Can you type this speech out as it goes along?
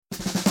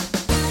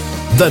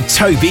The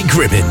Toby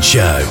Gribbin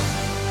Show.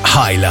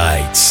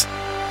 Highlights.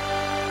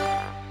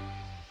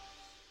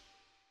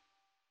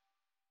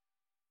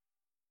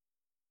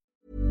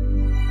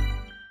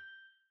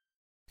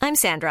 I'm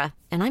Sandra,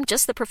 and I'm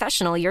just the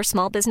professional your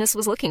small business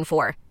was looking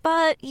for.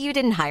 But you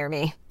didn't hire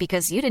me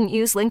because you didn't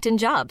use LinkedIn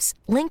Jobs.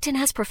 LinkedIn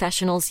has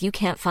professionals you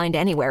can't find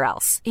anywhere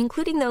else,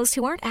 including those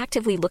who aren't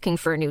actively looking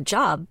for a new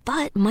job,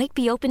 but might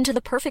be open to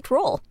the perfect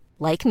role,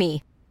 like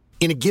me.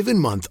 In a given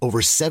month, over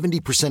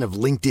 70% of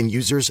LinkedIn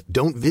users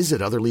don't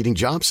visit other leading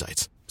job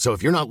sites. So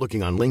if you're not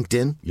looking on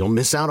LinkedIn, you'll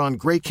miss out on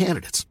great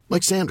candidates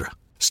like Sandra.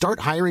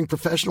 Start hiring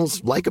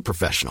professionals like a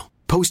professional.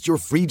 Post your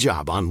free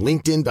job on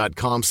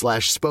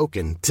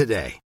linkedin.com/spoken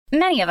today.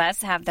 Many of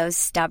us have those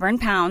stubborn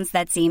pounds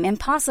that seem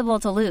impossible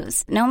to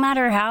lose, no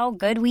matter how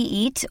good we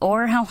eat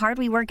or how hard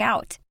we work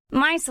out.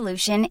 My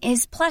solution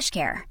is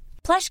PlushCare.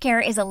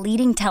 PlushCare is a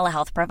leading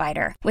telehealth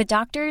provider with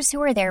doctors who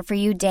are there for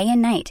you day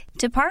and night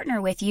to partner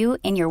with you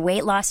in your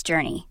weight loss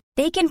journey.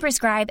 They can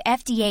prescribe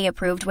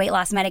FDA-approved weight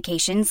loss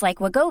medications like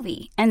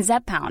Wegovy and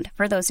Zepbound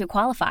for those who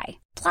qualify.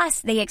 Plus,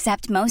 they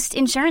accept most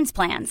insurance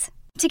plans.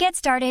 To get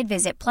started,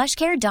 visit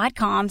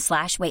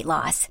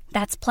plushcare.com/weightloss.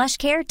 That's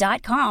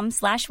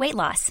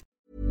plushcare.com/weightloss.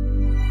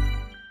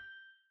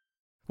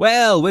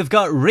 Well, we've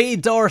got Ray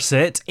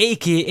Dorset,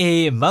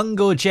 aka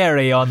Mungo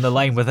Jerry, on the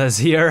line with us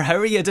here. How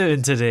are you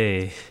doing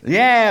today?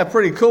 Yeah,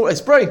 pretty cool. It's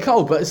very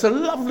cold, but it's a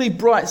lovely,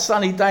 bright,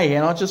 sunny day,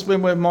 and I've just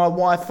been with my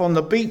wife on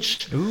the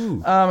beach,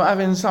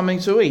 having something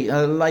to eat,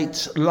 a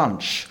late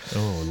lunch.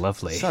 Oh,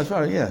 lovely. So,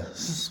 yeah.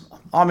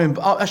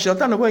 Actually, I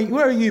don't know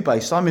where are you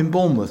based? I'm in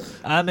Bournemouth.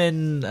 I'm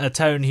in a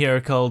town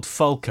here called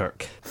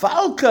Falkirk.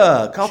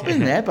 Falkirk! I've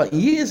been there, but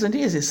years and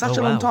years. It's such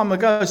a long time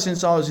ago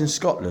since I was in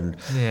Scotland.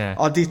 Yeah.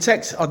 I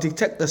detect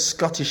the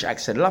Scottish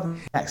accent.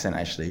 Lovely accent,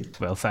 actually.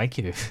 Well, thank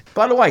you.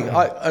 By the way,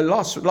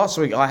 last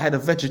week I had a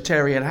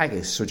vegetarian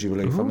haggis, would you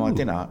believe, for my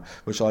dinner,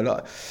 which I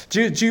like.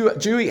 Do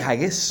you eat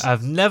haggis?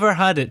 I've never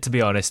had it, to be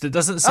honest. It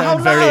doesn't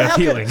sound very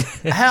appealing.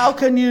 How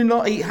can you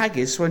not eat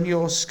haggis when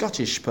you're a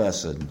Scottish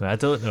person? I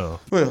don't know.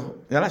 Well,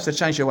 you'll have to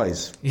change your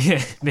ways.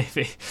 Yeah,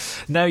 maybe.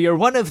 Now, you're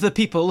one of the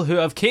people who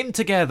have came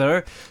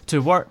together to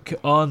work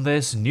on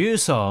this new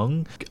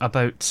song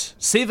about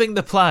saving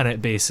the planet,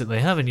 basically,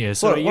 haven't you?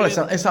 So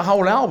it's a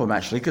whole album,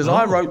 actually, because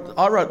I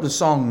wrote the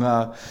song.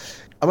 Well,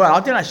 I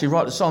didn't actually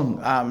write the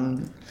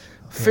song.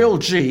 Phil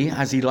G,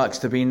 as he likes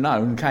to be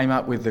known, came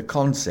up with the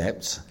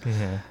concept,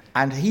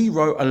 and he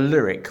wrote a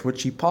lyric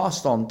which he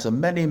passed on to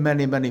many,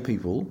 many, many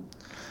people.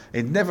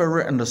 He'd never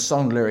written a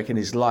song lyric in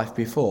his life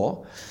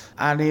before.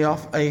 And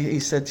he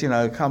said,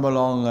 come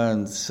along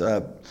and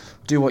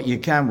do what you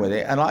can with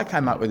it. And I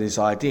came up with this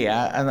idea,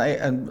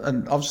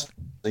 and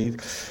obviously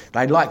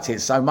they liked it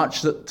so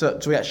much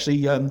that we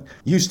actually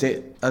used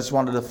it as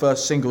one of the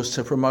first singles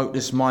to promote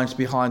this Minds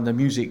Behind the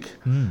Music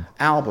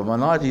album.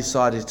 And I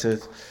decided to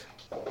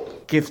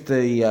give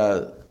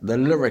the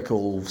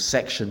lyrical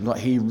section that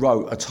he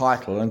wrote a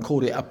title and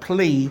called it A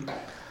Plea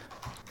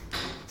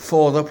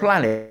for the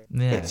Planet.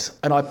 Yeah.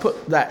 And I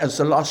put that as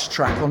the last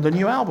track on the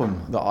new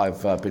album that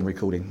I've been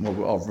recording.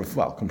 Well,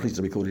 completed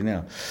the recording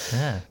now.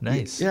 Yeah,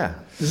 nice. Yeah.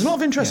 There's a lot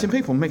of interesting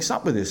people mixed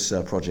up with this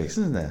project,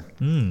 isn't there?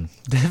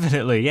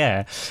 Definitely,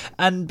 yeah.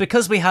 And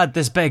because we had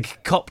this big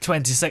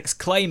COP26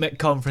 climate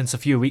conference a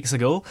few weeks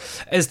ago,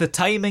 is the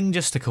timing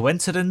just a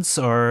coincidence,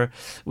 or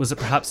was it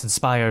perhaps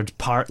inspired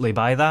partly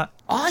by that?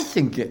 I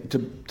think,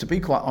 to be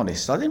quite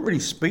honest, I didn't really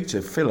speak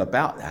to Phil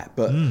about that,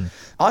 but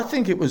I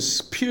think it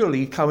was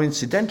purely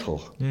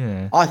coincidental.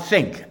 Yeah. I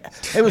think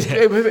it was.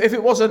 If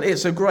it wasn't,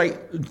 it's a great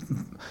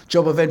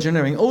job of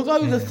engineering.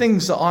 Although the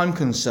things that I'm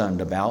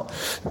concerned about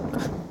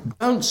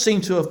don't seem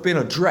to have been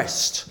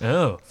addressed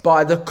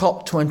by the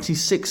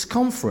COP26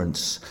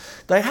 conference.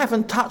 They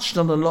haven't touched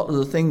on a lot of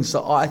the things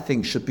that I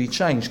think should be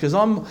changed, because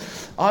I'm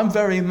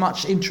very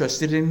much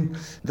interested in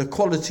the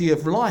quality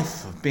of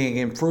life being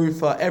improved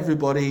for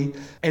everybody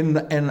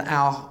in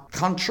our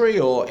country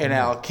or in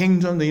our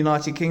kingdom, the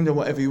United Kingdom,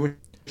 whatever you wish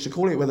to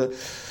call it, whether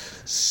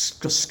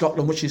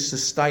Scotland wishes to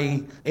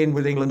stay in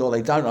with England or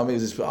they don't. I mean,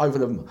 over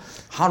the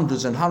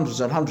hundreds and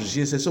hundreds and hundreds of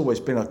years, there's always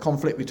been a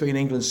conflict between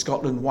England,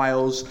 Scotland,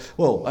 Wales,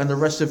 and the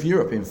rest of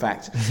Europe, in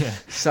fact. Yeah.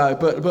 So,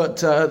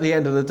 but at the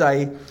end of the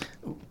day,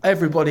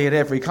 everybody in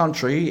every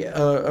country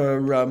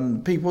are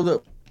people that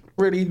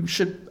really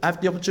should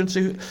have the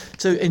opportunity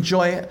to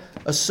enjoy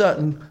a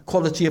certain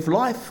quality of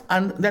life,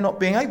 and they're not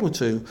being able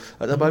to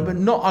at the moment,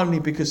 not only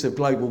because of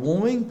global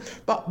warming,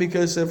 but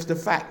because of the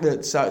fact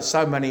that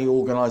so many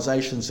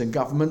organisations and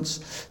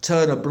governments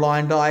turn a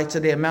blind eye to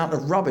the amount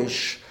of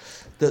rubbish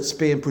that's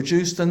being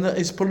produced and that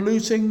is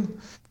polluting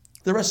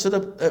the rest of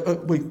the,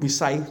 we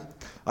say,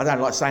 I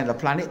don't like saying the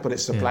planet, but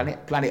it's the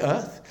planet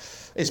Earth.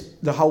 It's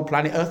the whole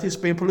planet Earth is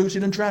being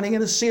polluted and drowning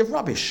in a sea of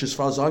rubbish, as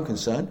far as I'm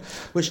concerned,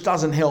 which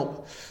doesn't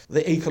help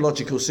the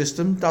ecological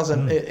system.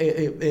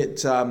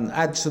 It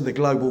adds to the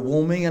global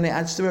warming, and it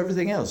adds to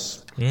everything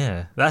else.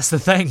 Yeah, that's the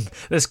thing.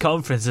 This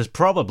conference has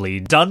probably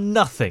done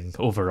nothing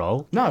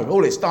overall. No,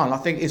 all it's done, I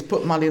think, is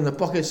put money in the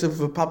pockets of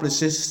the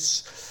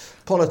publicists,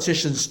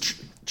 politicians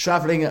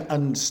travelling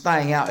and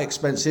staying out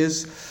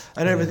expenses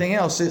and everything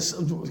else.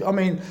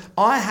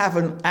 I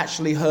haven't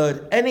actually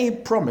heard any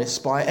promise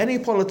by any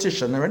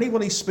politician or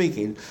anybody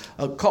speaking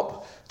at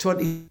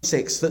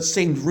COP26 that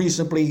seemed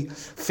reasonably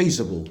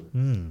feasible.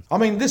 I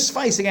mean, this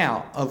phasing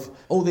out of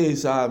all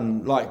these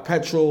like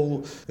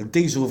petrol and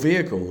diesel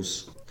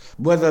vehicles,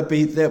 whether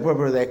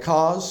they're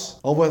cars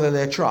or whether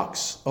they're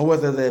trucks or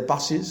whether they're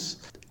buses,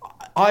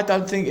 I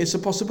don't think it's a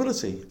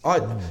possibility. I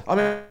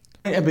mean,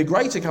 it'd be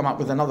great to come up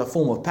with another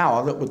form of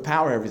power that would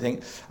power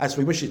everything as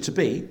we wish it to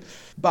be,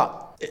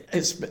 but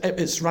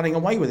it's running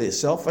away with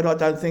itself, and I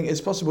don't think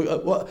it's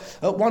possible.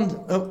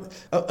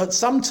 At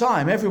some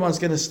time, everyone's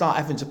going to start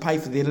having to pay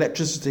for the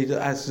electricity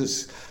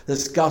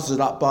that's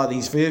guzzled up by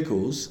these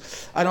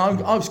vehicles. And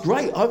I was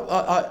great.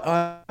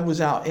 I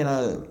was out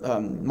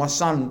in my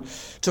son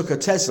took a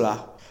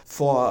Tesla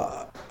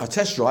for a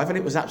test drive, and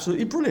it was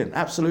absolutely brilliant,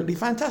 absolutely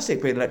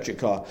fantastic, being an electric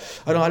car.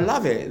 And I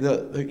love it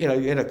that, you know,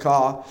 in a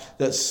car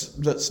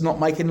that's not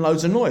making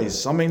loads of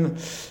noise. I mean,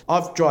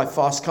 I've drive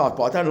fast cars,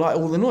 but I don't like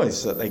all the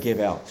noise that they give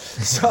out.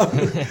 So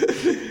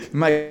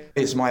maybe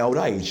it's my old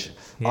age.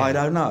 Yeah. I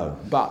don't know.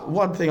 But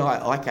one thing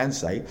I can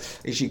say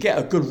is you get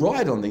a good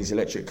ride on these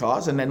electric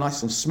cars, and they're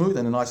nice and smooth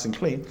and they're nice and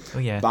clean. Oh,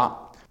 yeah. But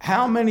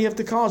how many of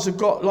the cars have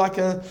got like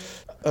a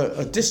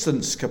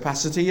distance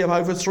capacity of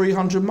over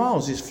 300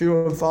 miles? Is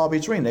few and far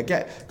between. They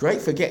get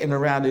great for getting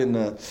around in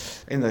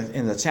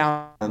the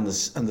town and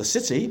the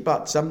city,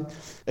 but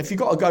if you've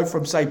got to go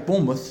from, say,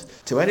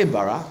 Bournemouth to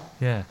Edinburgh,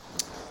 yeah,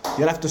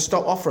 you'll have to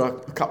stop off for a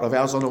couple of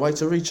hours on the way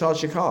to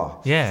recharge your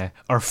car. Yeah,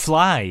 or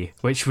fly,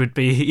 which would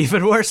be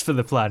even worse for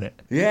the planet.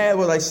 Yeah,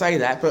 well, they say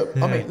that,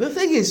 but I mean, the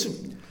thing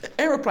is,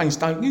 aeroplanes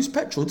don't use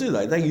petrol, do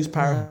they? They use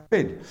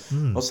paraffin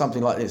or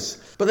something like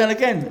this. But then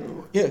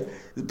again,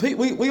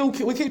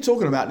 we keep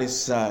talking about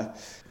this,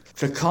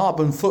 the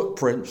carbon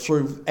footprint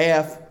through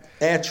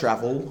air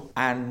travel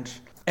and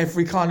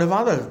every kind of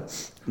other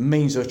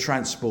means of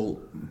transport.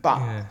 But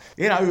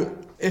you know,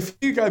 if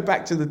you go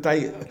back to the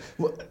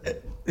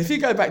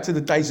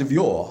days of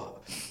yore,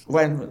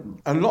 when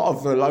a lot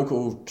of the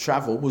local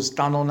travel was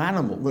done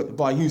on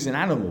by using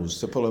animals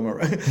to pull them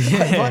around.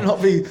 It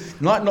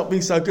might not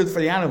be so good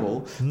for the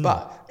animal,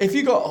 but if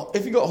you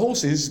got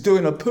horses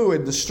doing a poo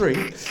in the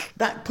street,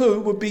 that poo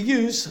would be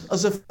used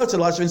as a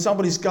fertilizer in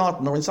somebody's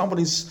garden or in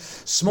somebody's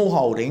small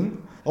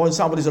holding or in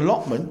somebody's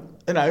allotment.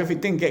 You know, if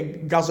it didn't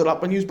get guzzled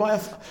up and used by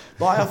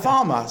a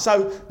farmer.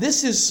 So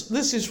this is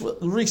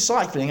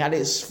recycling at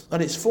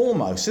its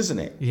foremost, isn't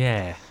it?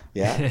 Yeah.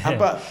 Yeah,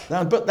 but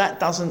that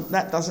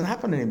doesn't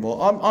happen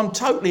anymore. I'm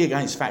totally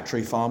against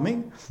factory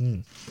farming.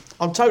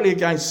 I'm totally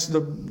against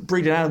the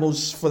breeding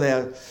animals for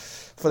their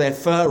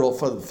fur or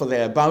for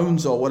their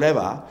bones or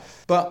whatever.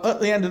 But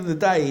at the end of the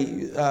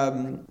day,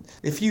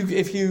 if you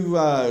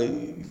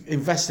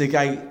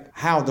investigate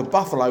how the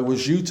buffalo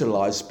was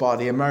utilised by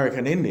the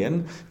American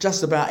Indian,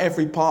 just about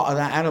every part of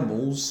that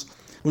animals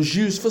was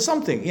used for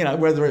something. You know,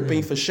 whether it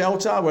be for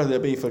shelter, whether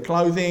it be for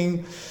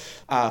clothing,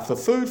 for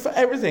food, for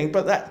everything.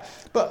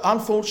 But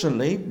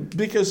unfortunately,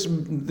 because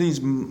these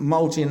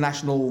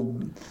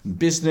multinational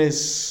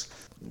business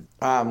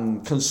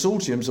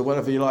consortiums, or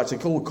whatever you like to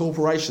call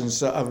corporations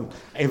that have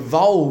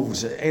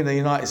evolved in the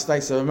United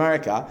States of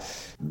America,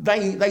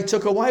 they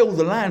took away all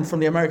the land from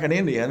the American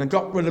Indian and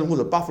got rid of all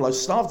the buffalo,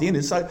 starved the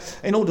Indians, so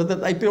in order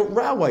that they built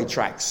railway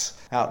tracks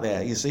out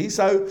there, you see.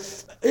 So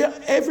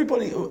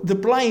everybody, the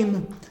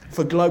blame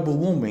for global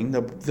warming,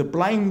 the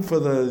blame for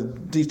the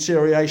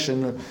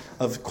deterioration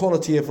of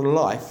quality of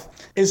life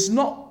is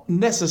not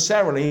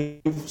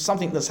necessarily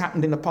something that's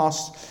happened in the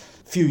past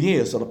few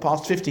years or the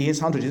past 50 years,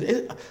 100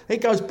 years.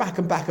 It goes back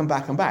and back and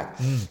back and back.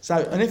 So,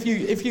 and if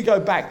you go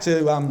back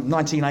to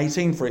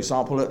 1918, for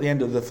example, at the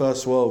end of the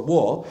First World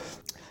War,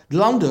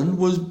 London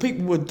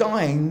people were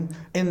dying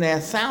in their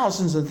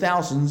thousands and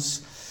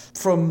thousands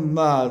from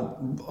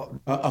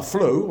a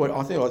flu.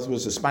 I think it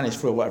was a Spanish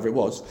flu, or whatever it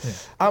was.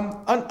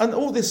 Yeah. And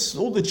all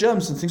the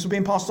germs and things were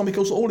being passed on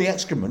because all the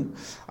excrement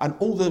and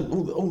all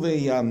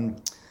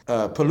the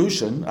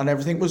pollution and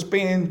everything was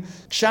being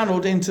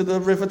channeled into the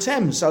River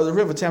Thames. So the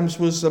River Thames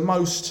was the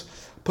most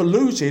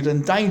polluted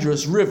and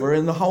dangerous river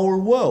in the whole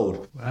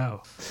world.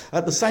 Wow.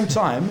 At the same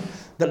time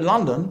that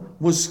London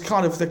was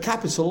kind of the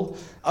capital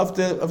of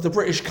the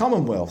British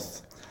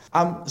Commonwealth.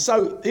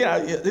 So, you know,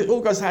 it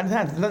all goes hand in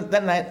hand.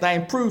 Then they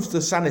improved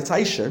the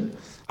sanitation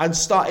and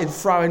started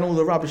throwing all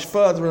the rubbish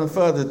further and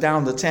further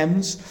down the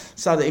Thames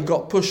so that it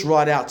got pushed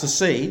right out to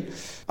sea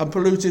and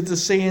polluted the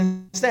sea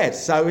instead.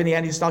 So in the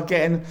end, you start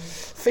getting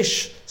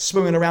fish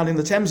swimming around in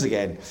the Thames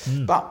again.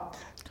 But,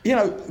 you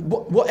know,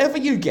 whatever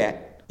you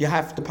get, you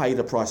have to pay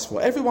the price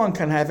for. Everyone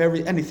can have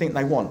anything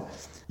they want.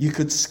 You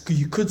could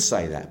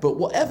say that. But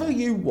whatever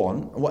you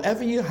want,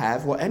 whatever you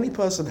have, what any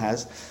person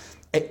has,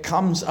 it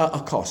comes at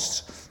a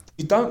cost.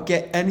 You don't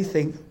get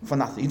anything for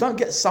nothing. You don't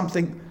get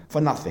something for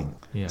nothing.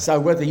 Yeah. So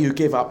whether you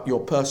give up your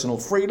personal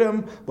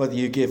freedom, whether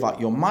you give up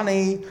your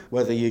money,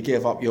 whether you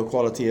give up your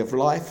quality of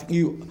life,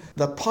 the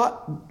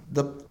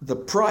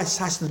price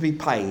has to be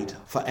paid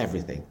for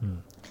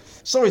everything.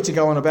 sorry to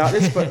go on about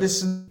this, but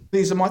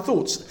these are my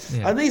thoughts.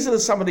 Yeah. And these are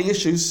some of the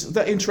issues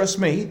that interest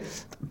me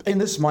in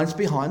the Minds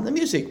Behind the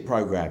Music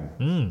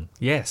programme.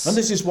 Yes. And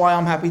this is why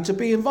I'm happy to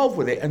be involved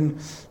with it and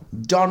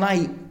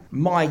donate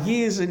my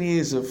years and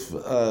years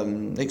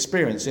of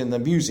experience in the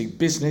music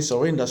business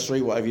or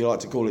industry, whatever you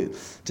like to call it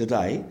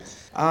today,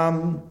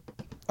 and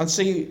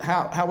see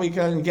how we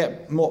can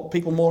get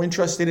people more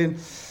interested in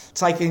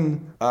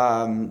taking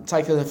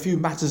a few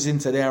matters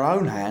into their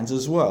own hands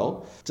as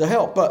well to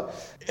help. But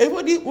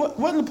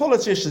when the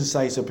politicians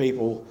say to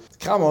people,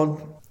 come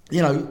on,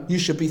 you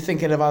should be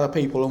thinking of other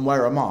people and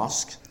wear a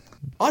mask,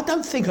 I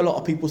don't think a lot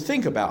of people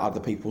think about other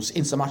people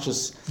in so much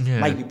as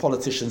maybe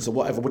politicians or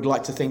whatever would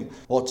like to think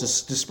or to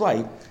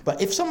display.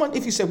 But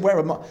if you said wear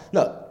a mask,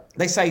 look,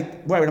 they say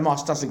wearing a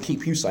mask doesn't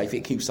keep you safe,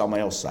 it keeps someone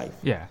else safe.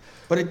 Yeah.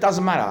 But it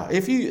doesn't matter.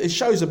 It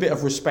shows a bit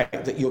of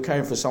respect that you're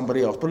caring for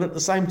somebody else. But at the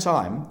same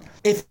time,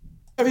 if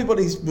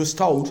everybody was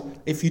told,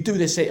 if you do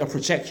this, it'll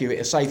protect you,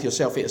 it'll save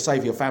yourself, it'll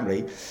save your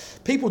family,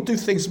 people do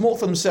things more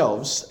for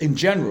themselves in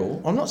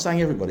general. I'm not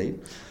saying everybody,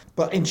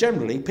 but in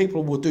generally,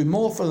 people will do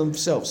more for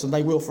themselves than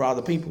they will for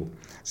other people.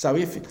 So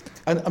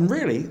and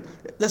really,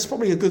 that's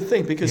probably a good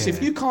thing, because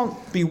if you can't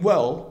be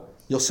well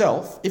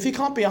yourself, if you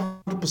can't be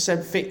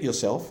 100% fit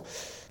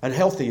yourself and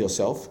healthy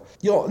yourself,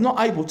 you're not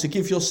able to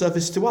give your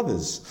service to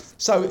others.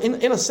 So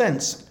in a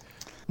sense,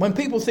 when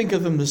people think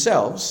of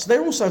themselves,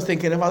 they're also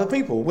thinking of other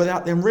people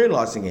without them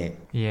realising it.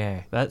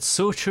 Yeah, that's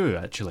so true,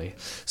 actually.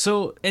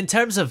 So, in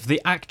terms of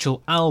the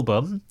actual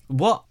album,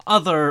 what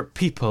other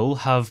people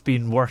have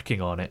been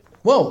working on it?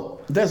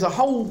 Well, there's a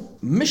whole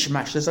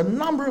mishmash. There's a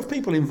number of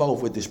people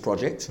involved with this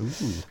project.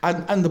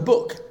 And the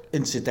book,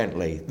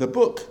 incidentally, the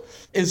book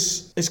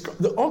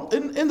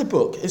in the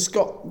book, it's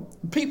got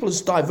people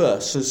as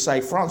diverse as, say,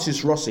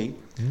 Francis Rossi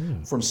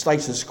from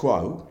Status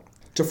Quo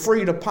to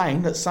Freda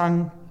Payne that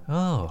sang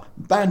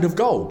Band of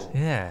Gold.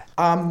 Yeah.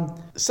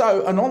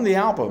 So, and on the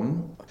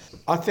album,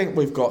 I think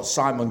we've got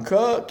Simon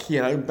Kirk,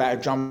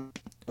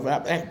 brilliant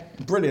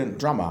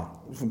drummer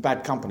from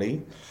Bad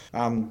Company,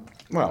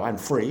 and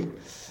Free,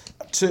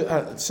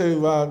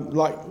 to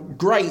like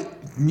great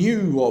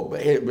new or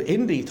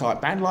indie type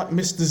band like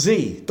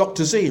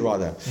Dr. Z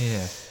rather.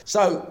 Yeah.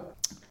 So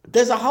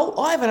there's a whole.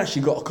 I haven't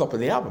actually got a copy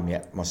of the album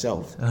yet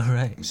myself. All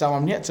right. So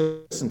I'm yet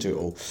to listen to it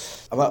all,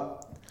 but.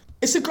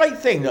 It's a great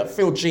thing that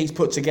Phil G's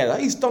put together.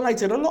 He's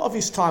donated a lot of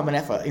his time and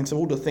effort into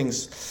all the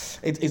things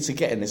into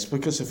getting this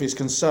because of his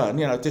concern,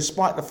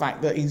 despite the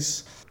fact that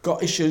he's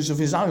got issues of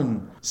his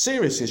own,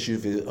 serious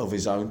issues of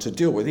his own to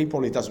deal with. He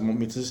probably doesn't want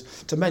me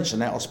to mention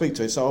that or speak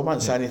to it, so I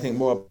won't say anything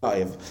more about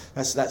him.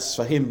 That's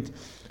for him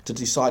to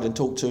decide and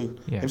talk to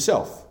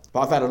himself. But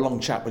I've had a long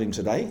chat with him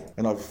today,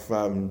 and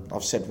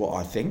I've said what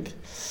I think.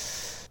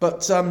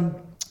 But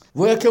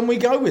where can we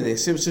go with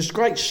this? It was a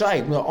great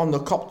shame that on the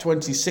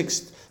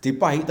COP26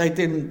 debate they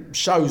didn't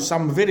show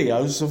some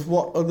videos of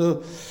what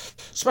are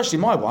especially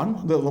my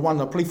one, the one,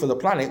 The Plea for the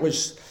Planet,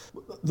 which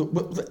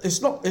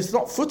it's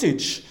not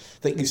footage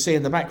that you see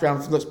in the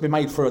background that's been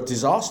made for a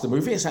disaster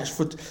movie. It's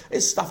actually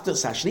it's stuff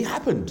that's actually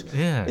happened.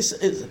 Yeah.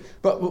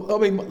 But I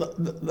mean,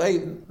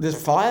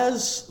 there's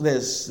fires,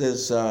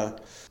 there's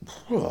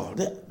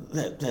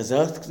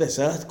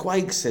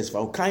earthquakes, there's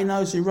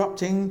volcanoes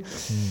erupting,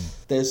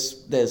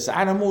 there's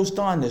animals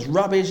dying, there's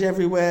rubbish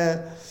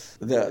everywhere.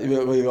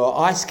 We've got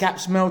ice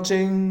caps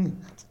melting.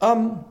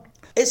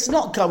 It's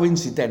not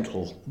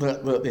coincidental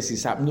that this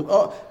is happening.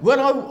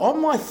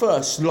 On my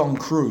first long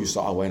cruise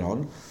that I went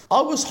on,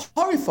 I was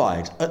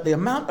horrified at the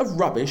amount of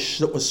rubbish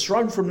that was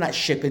thrown from that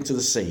ship into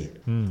the sea.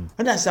 And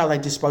that's how they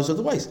dispose of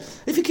the waste.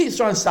 If you keep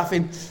throwing stuff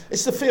in,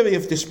 it's the theory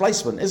of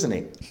displacement, isn't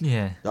it?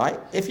 Yeah. Right?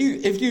 If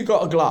you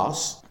got a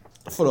glass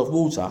full of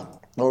water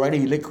or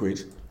any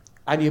liquid,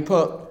 and you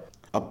put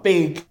a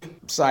big,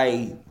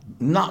 say,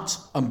 nut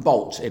and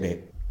bolt in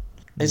it,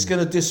 it's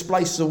going to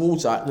displace the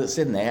water that's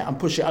in there and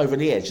push it over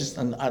the edge,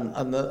 and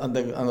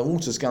the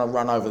water's going to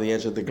run over the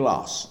edge of the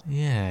glass.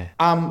 Yeah.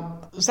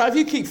 So if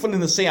you keep filling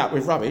the sea up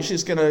with rubbish,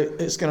 it's going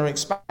to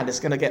expand. It's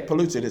going to get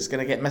polluted. It's going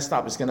to get messed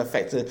up. It's going to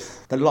affect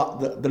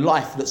the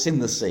life that's in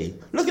the sea.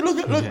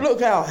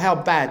 Look how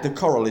bad the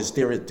coral is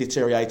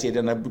deteriorated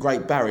in the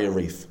Great Barrier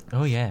Reef.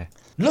 Oh yeah.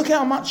 Look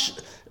how much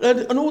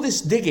and all this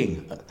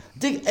dig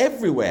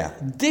everywhere.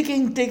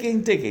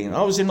 Digging.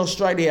 I was in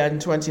Australia in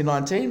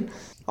 2019.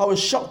 I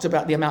was shocked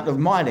about the amount of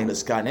mining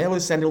that's going there.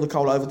 We're sending all the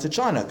coal over to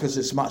China because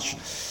it's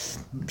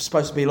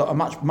supposed to be a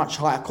much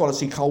higher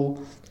quality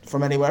coal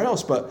from anywhere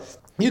else. But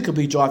you could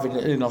be driving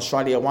in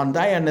Australia one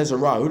day and there's a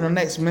road, and the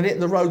next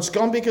minute the road's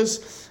gone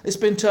because it's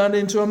been turned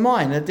into a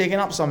mine. They're digging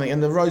up something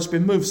and the road's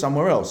been moved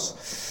somewhere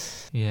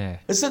else. Yeah.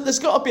 There's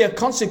got to be a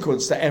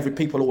consequence that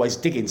people always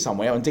digging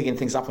somewhere and digging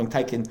things up and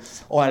taking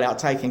oil out,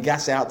 taking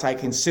gas out,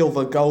 taking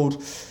silver,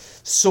 gold,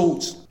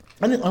 salt.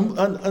 And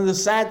the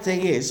sad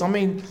thing is, I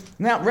mean,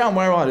 now round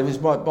where I live is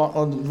by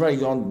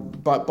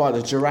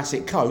the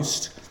Jurassic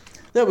Coast.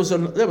 There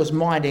was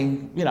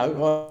mining,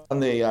 on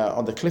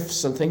the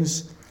cliffs and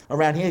things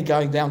around here,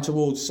 going down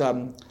towards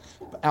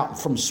out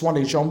from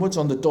Swanage onwards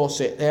on the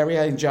Dorset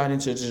area and down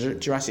into the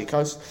Jurassic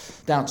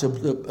Coast, down to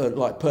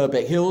like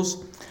Purbeck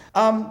Hills.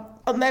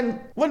 And then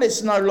when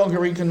it's no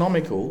longer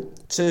economical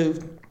to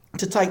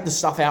take the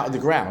stuff out of the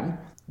ground,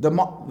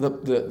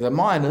 the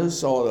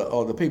miners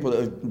or the people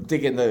that are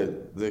digging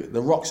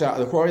the rocks out of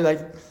the quarry,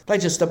 they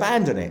just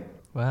abandon it.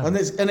 Wow. And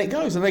it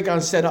goes, and they go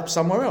and set up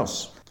somewhere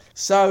else.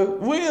 So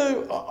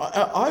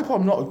I hope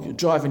I'm not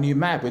driving you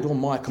mad with all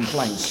my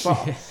complaints,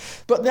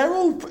 but they're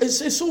all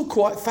it's all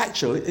quite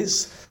factual.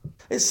 It's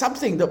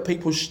something that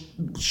people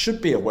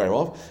should be aware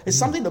of. It's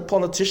something that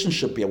politicians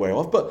should be aware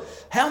of. But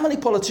how many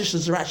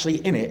politicians are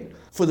actually in it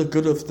for the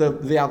good of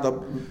the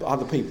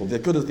other people, the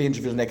good of the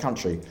individual in their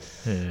country?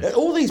 Yeah.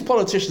 All these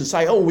politicians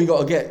say, "Oh, we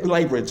got to get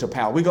Labour into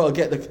power. We got to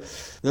get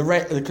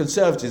the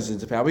Conservatives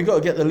into power. We got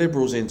to get the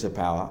Liberals into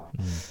power."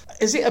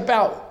 Is it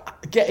about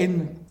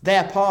getting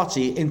their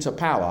party into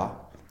power?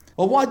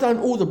 Or why don't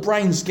all the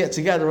brains get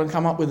together and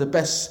come up with the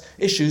best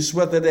issues,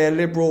 whether they're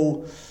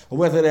Liberal or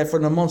whether they're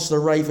from the Monster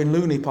Raving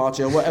Loony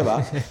Party or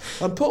whatever,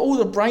 and put all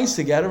the brains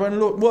together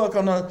and work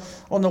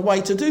on the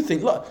way to do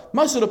things? Look,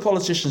 most of the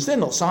politicians, they're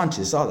not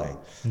scientists, are they?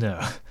 No.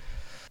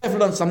 They've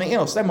learned something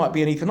else. They might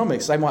be in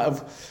economics. They might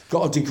have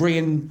got a degree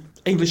in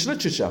English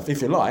literature,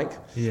 if you like.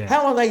 Yeah.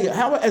 How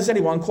is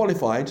anyone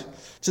qualified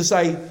to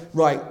say,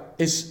 right,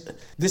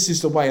 this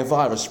is the way a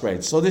virus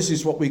spreads, so this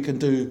is what we can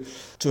do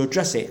to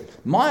address it?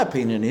 My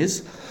opinion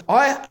is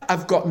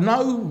I've got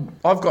no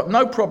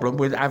problem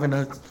with having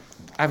a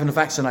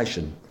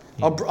vaccination.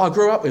 Yeah. I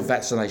grew up with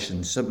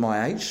vaccinations at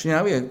my age. You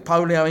know, we had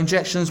polio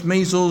injections,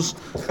 measles,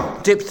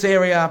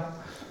 diphtheria,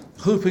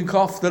 whooping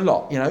cough, the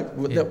lot. You know,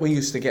 that we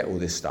used to get all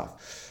this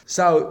stuff.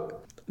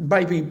 So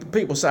maybe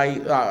people say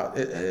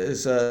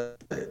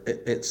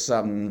it's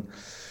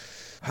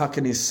how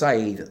can you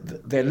say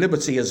their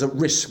liberty is at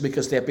risk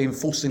because they're being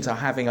forced into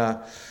having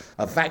a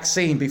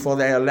vaccine before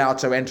they're allowed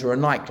to enter a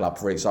nightclub,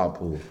 for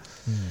example.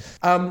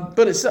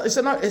 But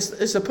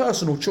it's a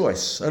personal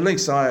choice. At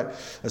least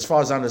as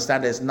far as I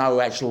understand, there's no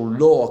actual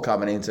law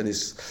coming into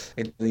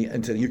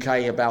the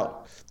UK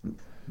about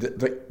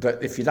that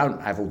if you don't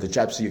have all the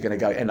jabs, you're going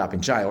to end up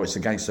in jail. It's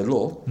against the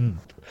law.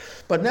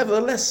 But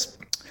nevertheless,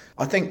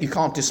 I think you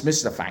can't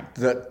dismiss the fact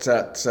that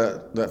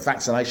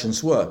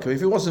vaccinations work.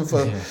 If it wasn't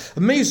for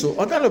measles,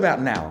 I don't know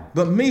about now,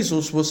 but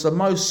measles was the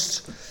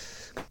most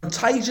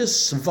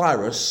contagious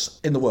virus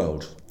in the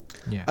world.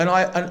 Yeah.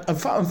 And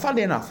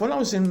funny enough, when I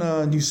was in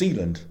New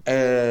Zealand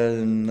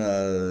in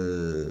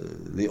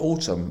the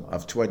autumn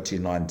of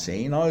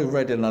 2019, I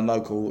read in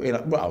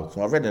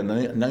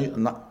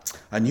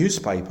a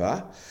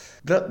newspaper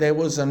that there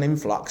was an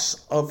influx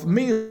of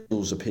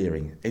measles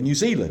appearing in New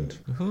Zealand.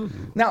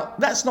 Mm-hmm. Now,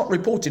 that's not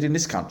reported in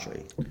this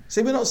country.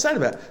 See, we're not saying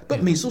about it.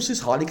 But measles is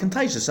highly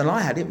contagious, and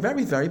I had it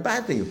very, very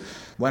badly.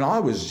 When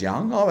I was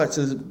young, I had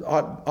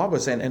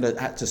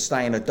to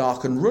stay in a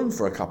darkened room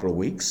for a couple of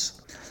weeks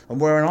and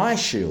wear an eye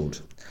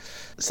shield.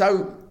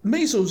 So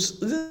measles,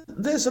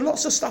 there's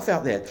lots of stuff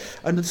out there.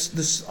 And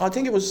I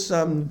think it was,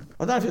 I don't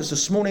know if it was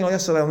this morning or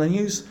yesterday on the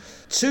news,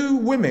 2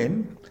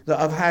 women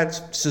that have had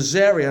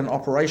caesarean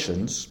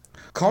operations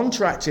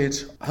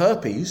contracted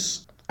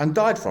herpes and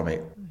died from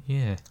it.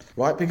 Yeah.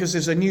 Right, because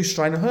there's a new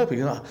strain of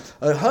herpes.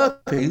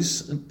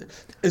 Herpes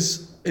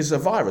is a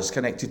virus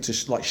connected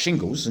to like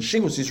shingles, and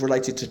shingles is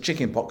related to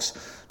chickenpox.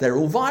 They're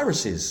all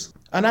viruses.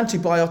 An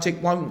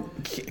antibiotic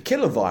won't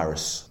kill a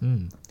virus.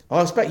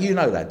 I expect you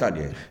know that, don't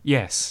you?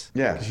 Yes.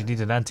 Yeah. Because you need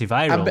an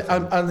antiviral.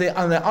 And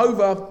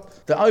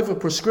the over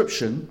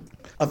prescription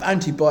of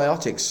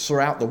antibiotics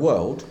throughout the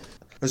world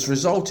has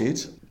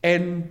resulted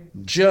in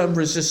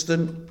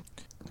germ-resistant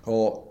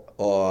or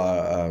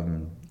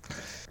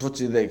what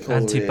do they call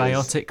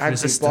antibiotic it?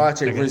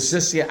 Antibiotic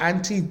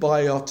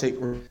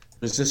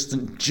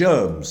resistant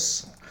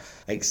germs.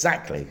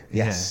 Exactly.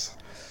 Yes.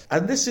 Yeah.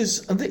 And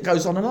it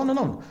goes on and on and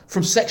on,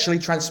 from sexually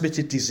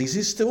transmitted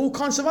diseases to all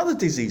kinds of other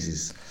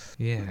diseases.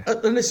 Yeah.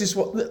 And this is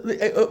what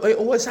it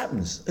always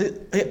happens.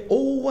 It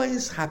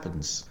always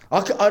happens.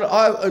 Do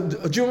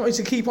you want me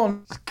to keep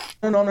on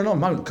and on and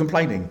on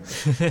complaining?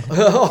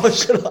 Or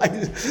should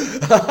I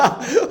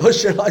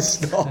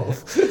stop?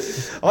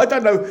 I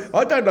don't know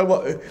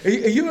what. Are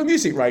you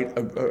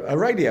a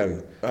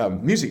radio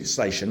music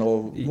station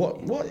or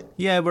what?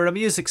 Yeah, we're a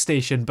music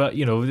station, but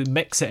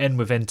mix it in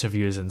with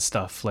interviews and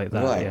stuff like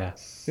that. Right. Yeah.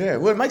 Yeah,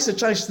 well, it makes a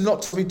change to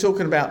not be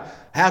talking about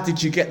how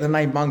did you get the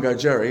name Mungo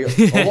Jerry,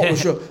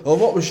 or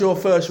what was your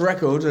first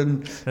record,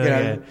 and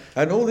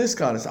and all this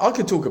kind of stuff. I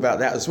could talk about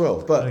that as well,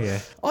 but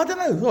I don't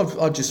know.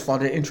 I just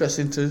find it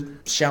interesting to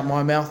shout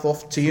my mouth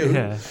off to you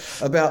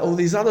about all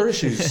these other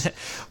issues.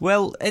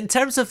 Well, in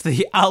terms of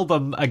the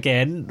album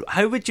again,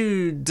 how would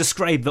you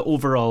describe the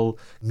overall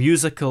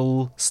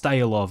musical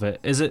style of it?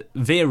 Is it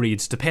varied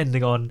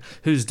depending on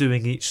who's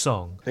doing each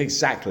song?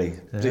 Exactly.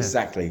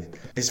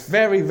 It's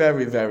very,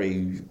 very,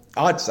 very.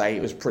 I'd say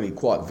it was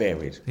quite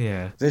varied.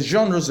 Yeah. There's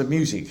genres of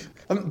music.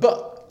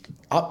 But,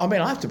 I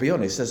mean, I have to be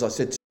honest, as I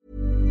said.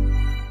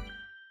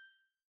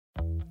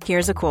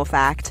 Here's a cool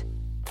fact.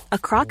 A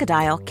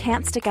crocodile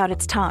can't stick out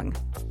its tongue.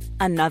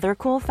 Another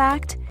cool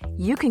fact,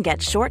 you can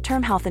get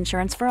short-term health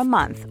insurance for a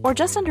month or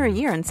just under a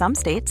year in some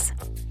states.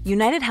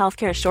 United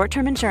Healthcare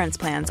short-term insurance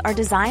plans are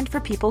designed for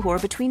people who are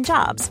between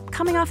jobs,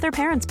 coming off their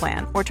parents'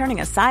 plan, or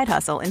turning a side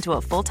hustle into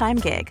a full-time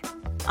gig.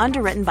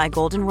 Underwritten by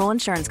Golden Rule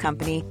Insurance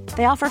Company,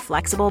 they offer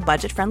flexible,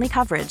 budget-friendly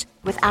coverage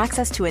with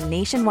access to a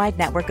nationwide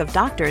network of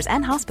doctors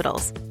and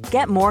hospitals.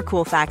 Get more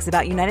cool facts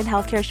about United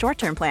Healthcare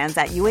short-term plans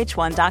at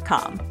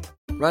uh1.com.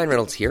 Ryan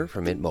Reynolds here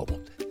from Mint Mobile.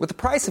 With the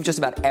price of just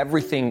about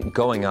everything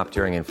going up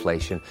during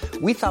inflation,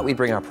 we thought we'd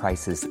bring our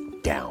prices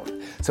down.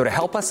 So to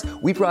help us,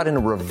 we brought in a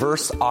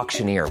reverse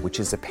auctioneer, which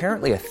is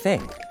apparently a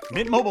thing.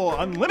 Mint Mobile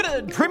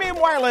Unlimited Premium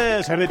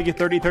Wireless. How to get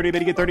 30, 30, bit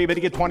to get 30, bit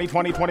to get 20,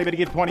 20, 20, bit to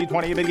get 20,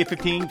 20, bit to get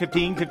 15,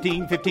 15,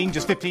 15, 15,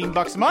 just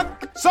 $15 a month?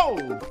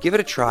 Sold! Give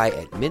it a try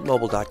at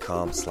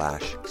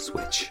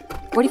mintmobile.com/switch.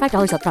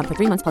 $45 up front for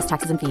 3 months plus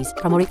taxes and fees.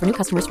 Promo rate for new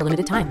customers for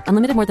limited time.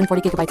 Unlimited more than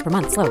 40 gigabytes per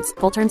month. Slows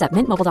full terms at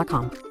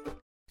mintmobile.com.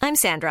 I'm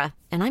Sandra,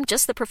 and I'm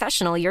just the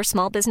professional your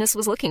small business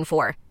was looking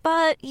for.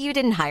 But you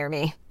didn't hire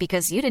me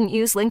because you didn't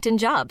use LinkedIn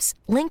Jobs.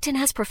 LinkedIn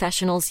has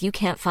professionals you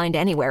can't find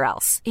anywhere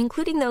else,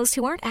 including those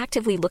who aren't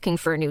actively looking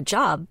for a new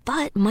job,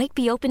 but might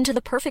be open to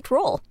the perfect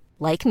role,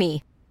 like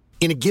me.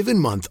 In a given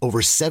month,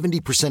 over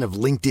 70% of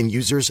LinkedIn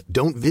users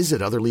don't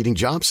visit other leading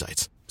job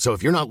sites. So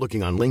if you're not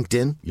looking on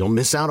LinkedIn, you'll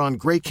miss out on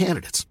great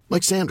candidates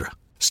like Sandra.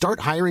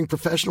 Start hiring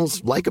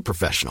professionals like a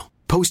professional.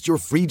 Post your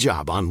free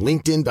job on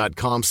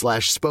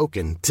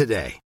linkedin.com/spoken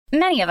today.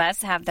 Many of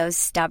us have those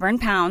stubborn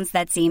pounds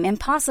that seem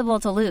impossible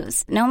to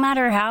lose, no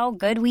matter how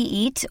good we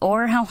eat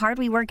or how hard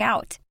we work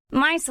out.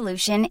 My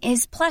solution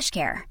is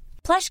PlushCare.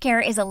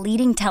 PlushCare is a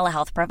leading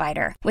telehealth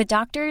provider with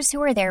doctors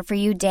who are there for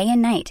you day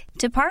and night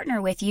to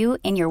partner with you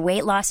in your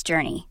weight loss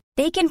journey.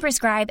 They can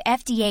prescribe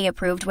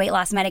FDA-approved weight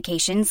loss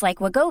medications like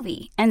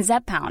Wegovy and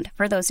Zepbound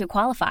for those who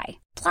qualify.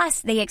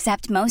 Plus, they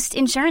accept most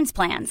insurance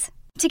plans.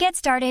 To get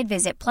started,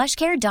 visit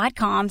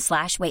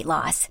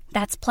plushcare.com/weightloss.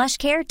 That's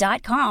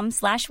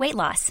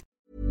plushcare.com/weightloss.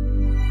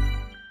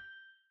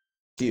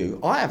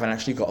 I haven't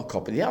actually got a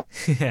copy of the album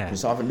Yeah.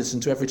 because I haven't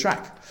listened to every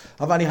track.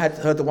 I've only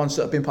heard the ones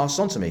that have been passed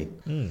on to me.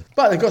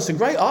 But they've got some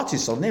great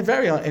artists on there,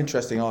 very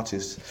interesting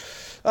artists.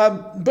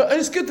 But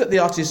it's good that the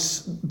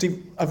artists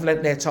have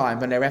lent their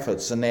time and their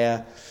efforts and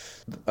their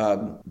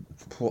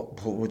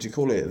what would you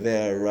call it?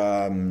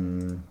 Their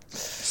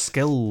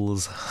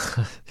skills.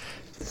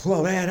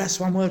 Well, yeah, that's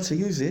one word to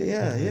use it.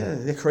 Yeah.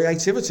 The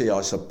creativity, I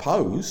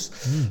suppose,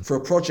 for a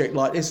project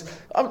like this.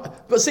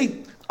 But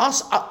see,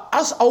 us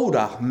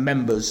older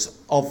members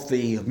of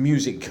the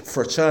music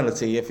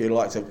fraternity, if you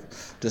like to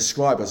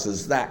describe us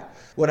as that,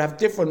 would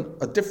have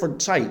a different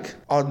take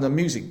on the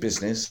music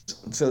business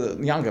to the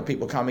younger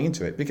people coming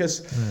into it,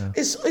 because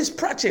it's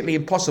practically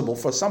impossible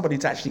for somebody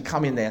to actually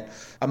come in there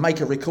and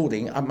make a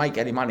recording and make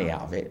any money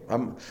out of it.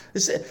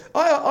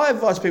 I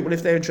advise people,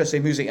 if they're interested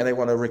in music and they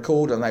want to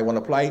record and they want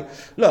to play,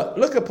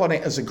 look upon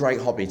it as a great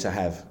hobby to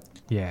have.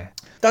 Yeah.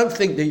 Don't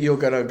think that you're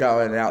going to go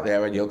out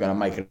there and you're going to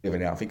make a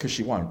living out of it, because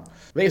you won't.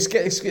 But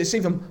it's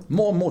even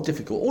more and more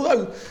difficult.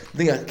 Although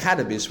the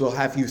academies will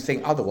have you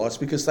think otherwise,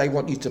 because they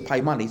want you to pay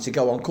money to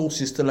go on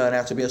courses to learn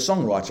how to be a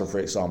songwriter, for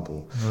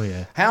example. Oh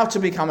yeah. How to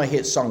become a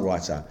hit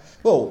songwriter.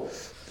 Well,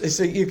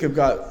 you could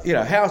go,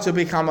 how to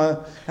become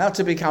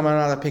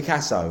another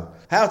Picasso,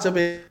 how to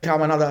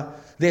become another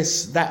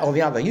this, that, or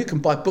the other. You can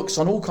buy books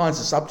on all kinds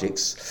of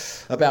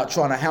subjects about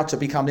how to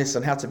become this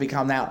and how to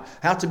become that,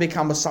 how to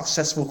become a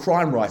successful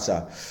crime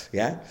writer.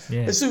 Yeah.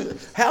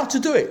 How to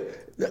do it.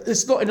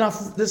 There's not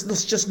enough.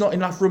 There's just not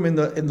enough room in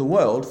the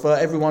world for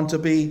everyone to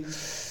be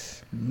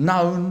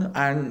known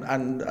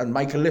and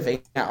make a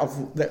living out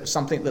of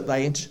something that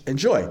they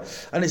enjoy.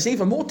 And it's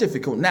even more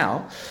difficult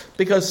now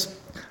because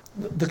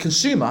the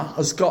consumer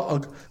has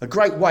got a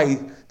great way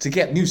to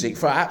get music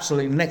for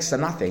absolutely next to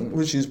nothing,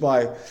 which is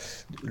by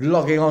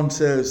logging on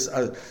to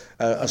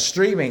a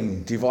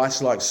streaming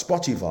device like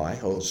Spotify.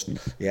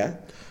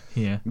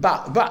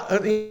 But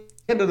at the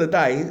end of the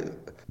day,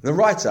 the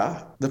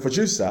writer, the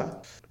producer,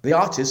 the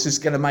artist is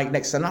going to make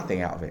next to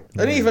nothing out of it.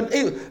 And even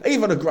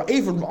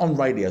on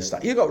radio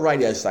stations, you've got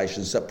radio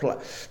stations that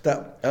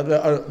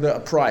are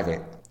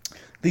private.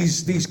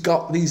 These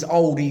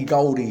oldie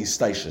goldie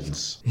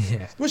stations,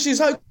 which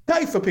is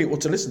okay for people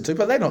to listen to,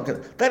 but they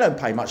don't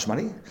pay much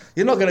money.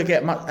 You're not going to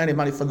get any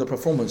money from the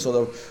performance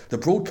or the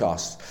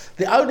broadcast.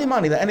 The only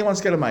money that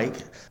anyone's going to make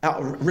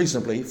out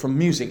reasonably from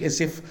music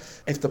is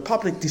if the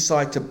public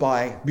decide to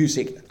buy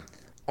music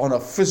on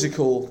as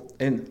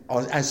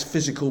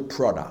physical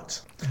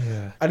product.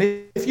 Yeah. And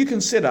if you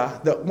consider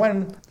that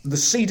when the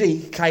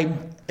CD came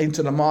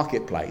into the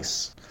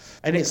marketplace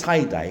in its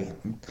heyday,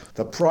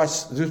 the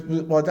price,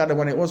 well, I don't know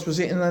when it was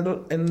it in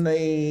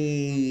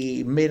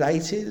the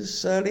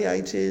mid-80s, early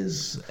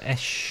 80s?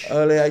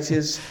 Early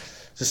 80s.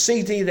 The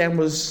CD then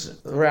was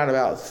around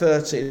about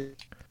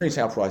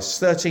retail price,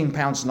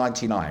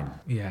 £13.99.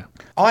 Yeah.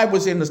 I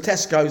was in the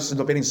Tesco's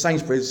and I've been in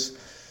Sainsbury's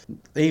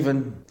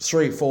even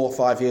 3, 4,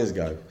 5 years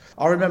ago.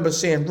 I remember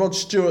seeing Rod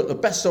Stewart, the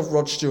best of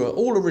Rod Stewart,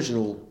 all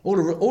original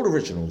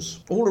recordings,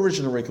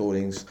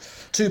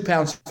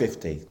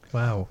 £2.50.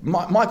 Wow.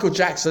 Michael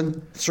Jackson,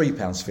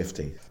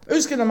 £3.50.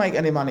 Who's going to make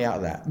any money out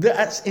of that?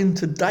 That's in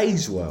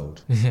today's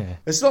world. Yeah.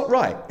 It's not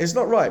right.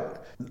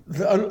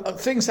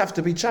 Things have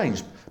to be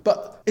changed.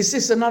 But is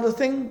this another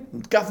thing?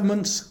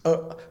 Governments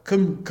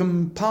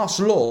can pass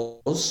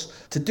laws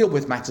to deal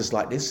with matters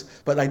like this,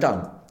 but they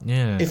don't.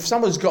 Yeah. If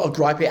someone's got a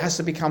gripe, it has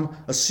to become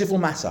a civil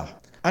matter.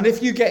 And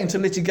if you get into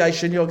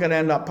litigation, you're going to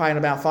end up paying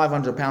about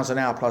 £500 an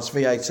hour plus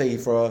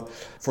VAT for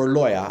a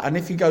lawyer. And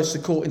if he goes to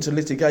court into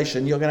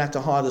litigation, you're going to have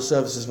to hire the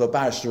services of a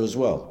barrister as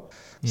well.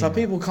 So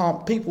people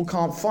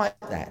can't fight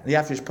that. The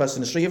average person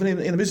in the street, even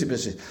in the music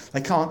business,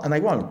 they can't and they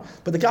won't.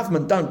 But the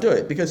government don't do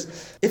it, because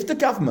if the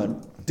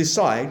government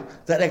decide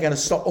that they're going to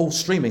stop all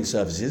streaming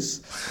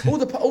services, all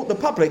the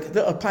public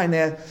that are paying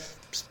their,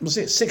 was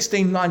it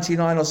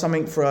 $16.99 or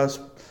something for a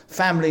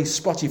family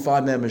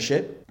Spotify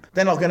membership,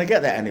 they're not going to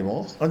get that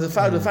anymore. And the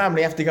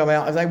family have to go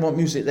out. If they want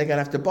music, they're going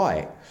to have to buy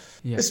it.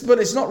 Yeah. But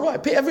it's not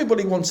right.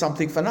 Everybody wants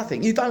something for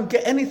nothing. You don't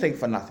get anything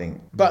for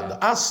nothing.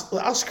 But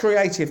us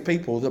creative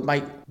people that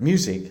make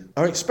music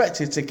are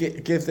expected to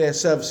give their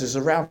services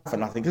around for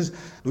nothing. Because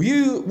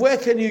where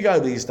can you go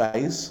these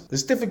days?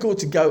 It's difficult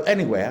to go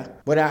anywhere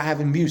without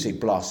having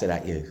music blasted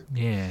at you.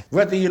 Yeah.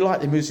 Whether you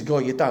like the music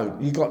or you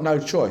don't, you've got no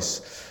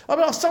choice. I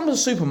mean, some of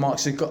the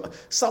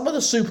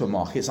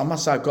supermarkets I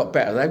must say, have got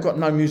better. They've got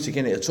no music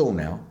in it at all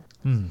now.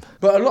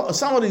 But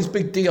some of these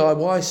big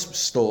DIY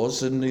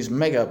stores and these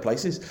mega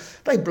places,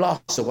 they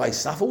blast away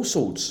stuff, all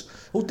sorts,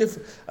 all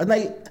different, and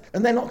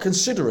they're not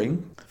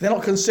considering the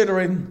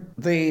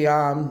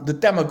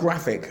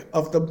demographic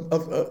of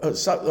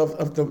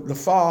the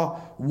far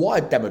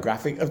wide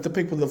demographic of the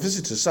people, the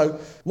visitors. So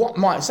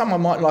someone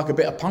might like a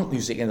bit of punk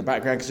music in the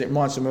background because it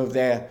reminds them of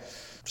their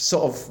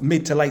sort of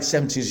mid to late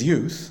 70s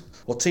youth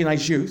or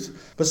teenage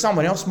youth, but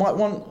someone else might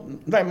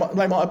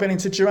have been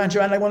into Duran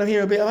Duran, they want to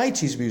hear a bit of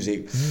 80s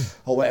music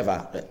or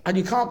whatever. And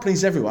you can't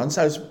please everyone,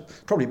 so it's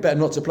probably better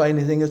not to play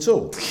anything at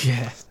all.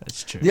 Yeah,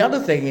 that's true. The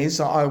other thing is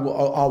I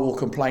will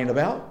complain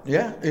about,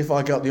 if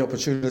I got the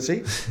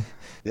opportunity.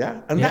 Yeah,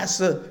 and that's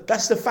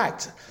the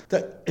fact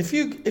that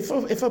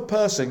if a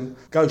person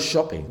goes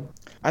shopping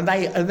and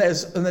they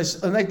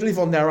live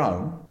on their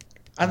own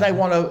and they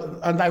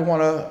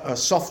want a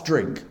soft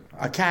drink,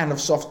 a can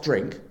of soft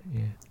drink.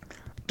 Yeah.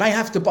 They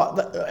have to buy,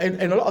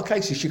 in a lot of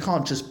cases, you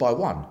can't just buy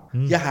one.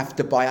 You have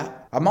to buy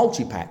a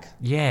multi-pack.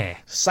 Yeah.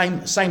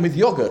 Same with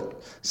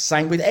yogurt,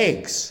 same with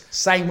eggs,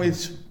 same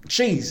with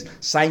cheese,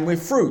 same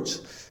with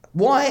fruit.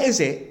 Why is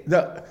it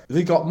that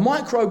we've got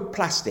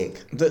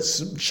microplastic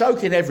that's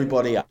choking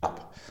everybody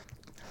up,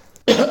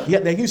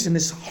 yet they're using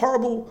this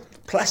horrible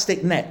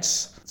plastic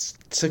nets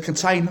to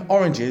contain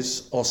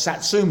oranges or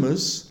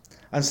satsumas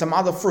and some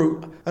other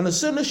fruit, and as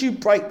soon as you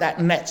break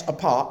that net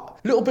apart,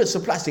 little bits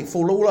of plastic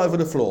fall all over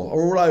the floor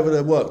or all over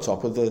the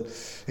worktop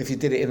if you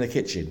did it in the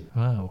kitchen.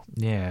 Wow,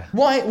 yeah.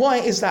 Why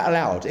is that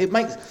allowed? It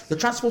makes the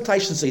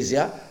transportation's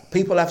easier.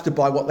 People have to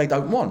buy what they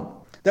don't want.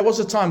 There was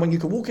a time when you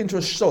could walk into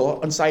a store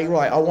and say,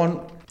 right, I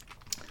want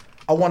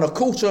a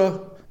quarter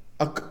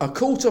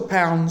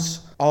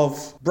pounds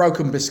of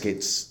broken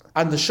biscuits,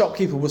 and the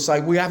shopkeeper would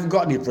say, we haven't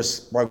got any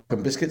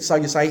broken biscuits. So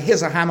you say,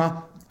 here's a hammer,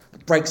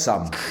 break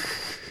some.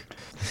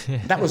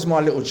 That was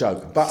my little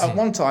joke. But at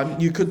one time,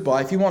 you could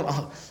buy, if you want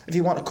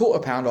a quarter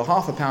pound or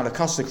half a pound of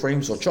custard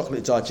creams or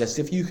chocolate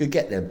digestive, you could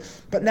get them.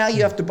 But now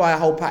you have to buy a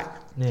whole pack.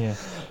 Yeah.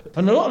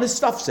 And a lot of this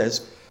stuff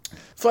says,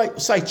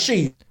 say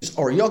cheese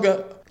or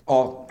yogurt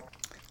or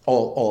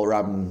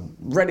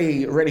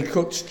ready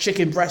cooked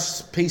chicken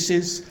breast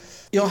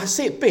pieces. You'll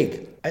see it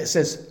big. It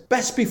says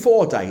best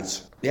before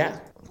date. Yeah,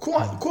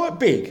 quite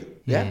big.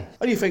 Yeah.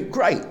 And you think,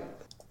 great.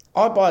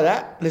 I buy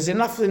that. There's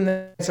enough in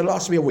there to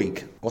last me a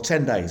week or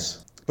 10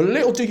 days. But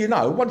little do you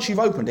know, once you've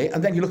opened it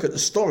and then you look at the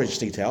storage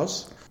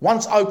details,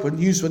 once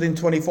opened, used within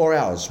 24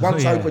 hours.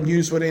 Once opened,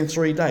 used within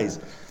 3 days.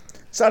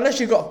 So unless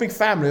you've got a big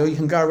family or you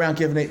can go around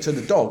giving it to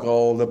the dog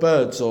or the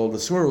birds or the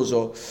squirrels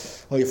or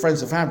your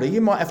friends and family, you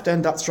might have to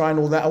end up throwing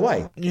all that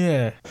away.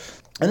 Yeah.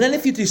 And then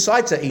if you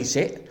decide to eat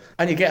it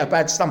and you get a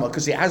bad stomach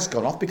because it has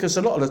gone off, because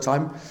a lot of the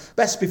time,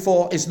 best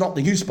before is not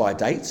the use by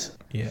date.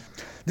 Yeah.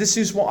 This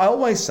is what I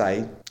always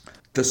say.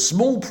 The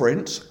small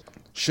print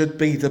should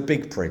be the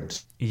big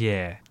print.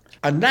 Yeah.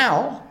 And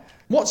now,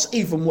 what's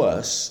even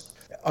worse,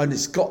 and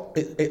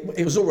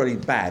it was already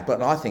bad, but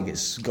I think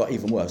it's got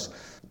even worse.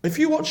 If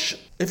you watch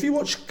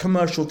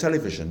commercial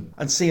television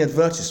and see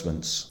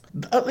advertisements,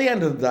 at the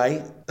end of the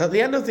day, at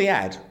the end of the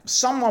ad,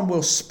 someone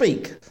will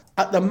speak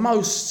at the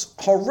most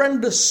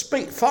horrendous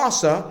speed,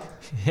 faster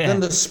than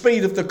the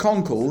speed of the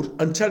Concorde,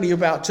 and tell you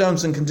about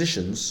terms and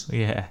conditions.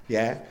 Yeah.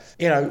 Yeah.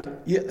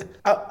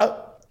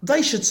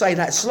 They should say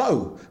that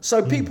slow,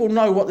 so people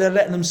know what they're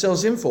letting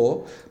themselves in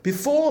for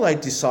before they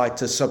decide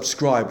to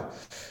subscribe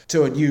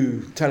to a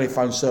new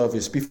telephone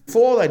service,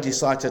 before they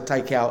decide to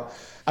take out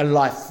a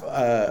life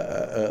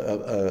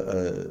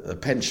a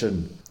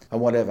pension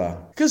and whatever.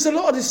 Because a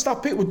lot of this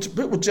stuff, people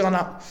join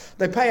up,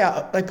 they pay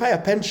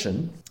a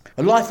pension,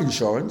 a life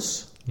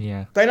insurance.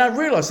 Yeah. They don't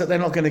realise that they're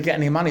not going to get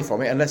any money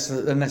from it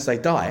unless they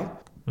die.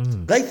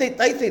 They think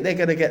they're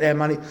going to get their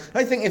money.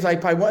 They think if they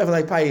pay whatever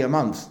they pay a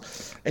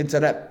month for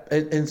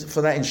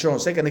that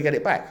insurance, they're going to get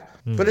it back.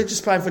 But they're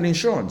just paying for the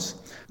insurance.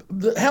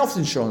 The health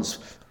insurance,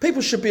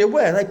 people should be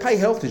aware, they pay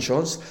health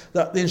insurance,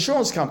 that the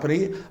insurance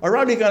company are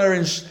only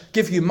going to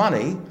give you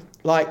money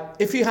like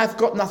if you have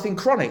got nothing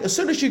chronic. As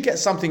soon as you get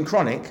something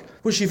chronic,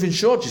 which you've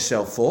insured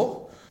yourself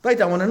for, they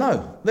don't want to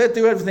know. They'll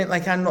do everything they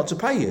can not to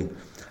pay you.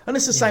 And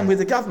it's the same with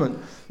the government.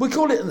 We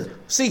call it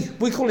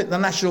the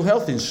National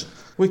Health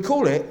we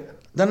call it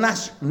the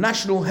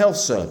National Health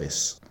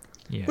Service,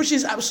 which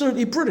is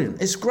absolutely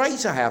brilliant. It's great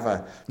to have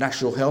a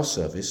National Health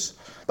Service,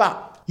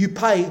 but you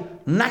pay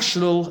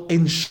national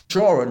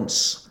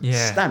insurance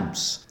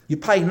stamps. You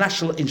pay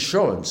national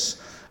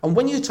insurance. And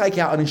when you take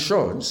out an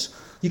insurance,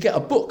 you get a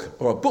book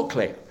or a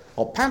booklet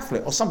or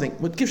pamphlet or something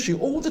that gives you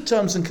all the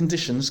terms and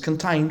conditions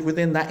contained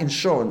within that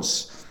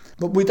insurance.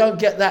 But we don't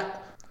get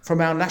that from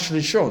our national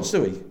insurance,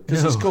 do we?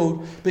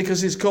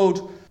 Because it's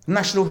called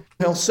National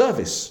Health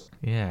Service.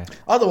 Yeah.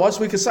 Otherwise,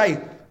 we could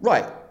say,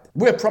 right,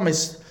 we're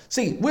promised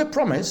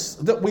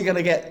that we're going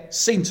to get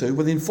seen to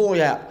within 4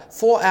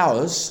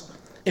 hours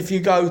if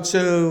you go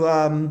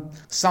to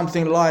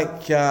something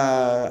like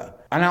the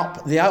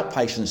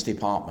outpatients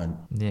department.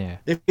 Yeah.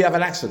 If you have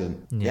an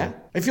accident. Yeah.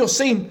 If you're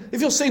seen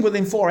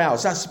within 4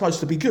 hours, that's supposed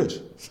to be good.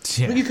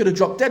 Yeah. But you could have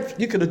dropped dead.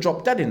 You could have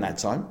dropped dead in that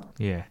time.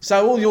 Yeah.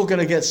 So all you're going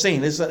to get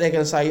seen is that they're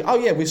going to say, "Oh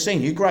yeah, we've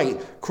seen you. Great.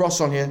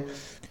 Cross on you.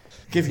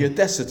 Give you a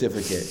death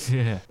certificate."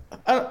 Yeah.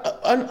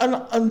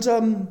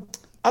 And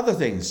other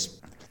things.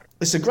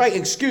 It's a great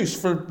excuse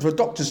for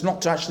doctors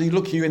not to actually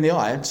look you in the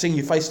eye and see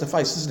you face to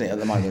face, isn't it? At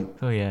the moment.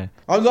 Oh yeah.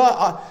 I've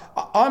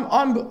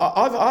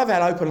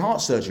had open heart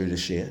surgery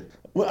this year,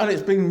 and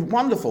it's been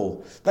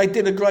wonderful. They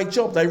did a great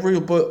job. They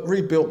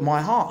rebuilt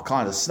my heart,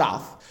 kind of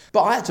stuff.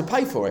 But I had to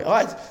pay for it,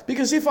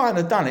 because if I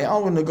hadn't done it, I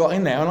wouldn't have got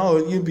in there,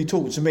 and you'd be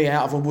talking to me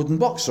out of a wooden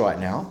box right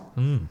now.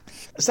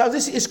 So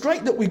it's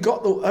great that we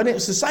got and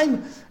it's the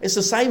same. It's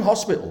the same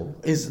hospital.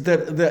 Is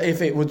that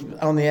if it was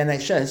on the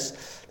NHS,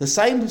 the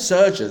same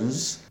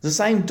surgeons, the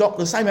same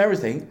the same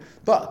everything.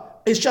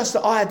 But it's just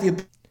that I had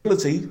the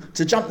ability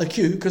to jump the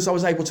queue because I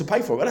was able to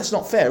pay for it. Well, that's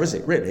not fair, is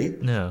it? Really?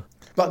 No.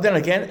 But then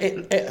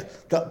again,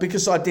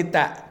 because I did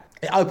that,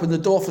 it opened the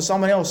door for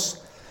someone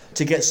else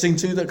to get seen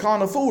to that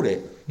can't afford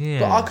it. Yeah.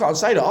 But I can't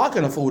say that I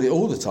can afford it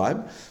all the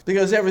time,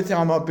 because every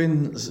time I've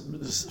been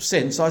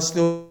since, I'm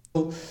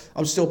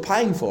still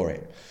paying for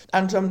it.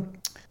 And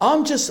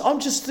I'm just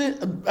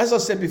as I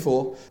said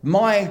before,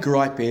 my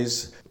gripe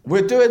is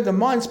we're doing the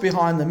Minds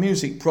Behind the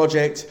Music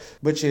project,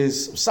 which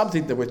is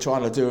something that we're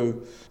trying to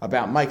do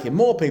about making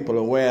more people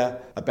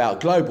aware about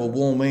global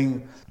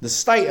warming, the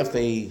state of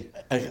the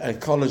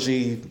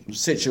ecology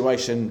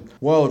situation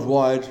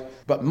worldwide.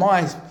 But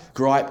my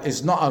gripe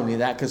is not only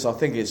that, because I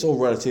think it's all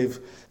relative,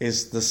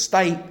 is the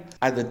state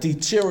and the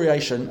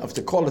deterioration of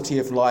the quality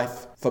of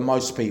life for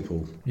most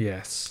people.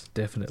 Yes,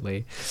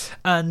 definitely.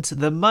 And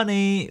the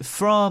money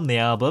from the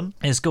album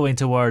is going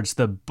towards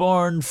the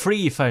Born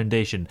Free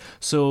Foundation.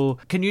 So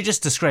can you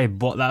just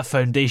describe what that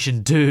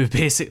foundation do,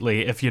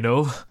 basically, if you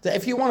know?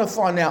 If you want to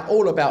find out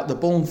all about the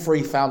Born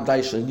Free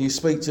Foundation, you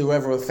speak to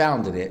whoever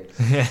founded it.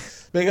 Yeah.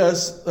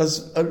 Because,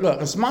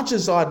 as much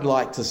as I'd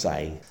like to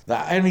say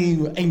that any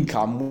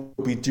income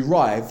will be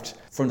derived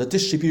from the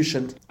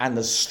distribution and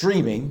the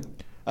streaming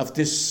of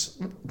this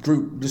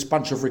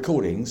bunch of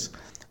recordings,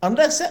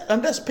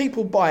 unless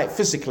people buy it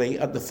physically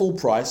at the full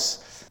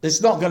price, it's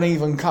not going to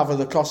even cover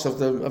the cost of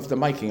the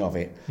making of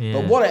it. Yeah.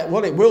 But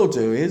what it will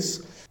do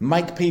is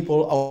make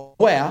people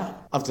aware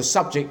of the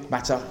subject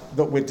matter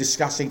that we're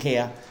discussing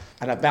here,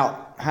 and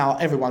about how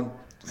everyone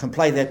can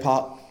play their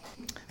part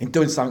in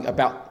doing something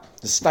about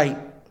the state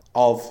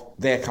of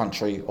their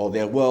country or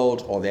their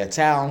world or their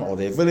town or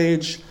their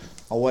village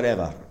or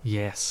whatever.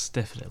 Yes,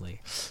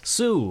 definitely.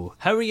 So,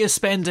 how are you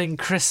spending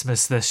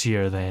Christmas this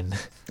year then?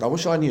 I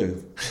wish I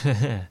knew.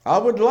 I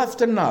would love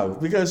to know,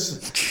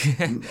 because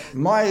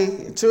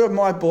two of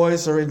my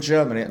boys are in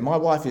Germany. My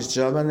wife is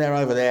German. They're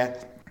over there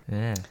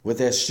with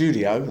their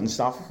studio and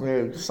stuff.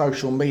 They're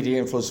social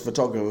media influencers,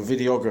 photographers,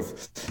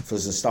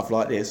 videographers and stuff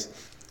like this.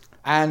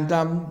 And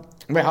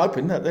we're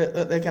hoping that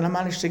they're going to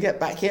manage to get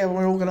back here and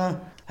we're all going to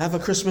have a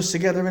Christmas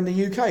together in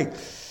the UK.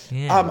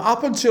 Yeah.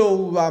 Up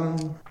until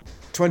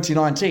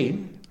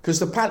 2019, because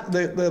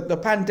the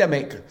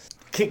pandemic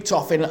kicked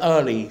off in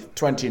early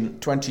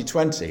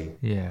 2020.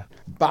 Yeah.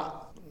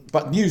 But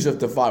news of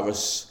the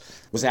virus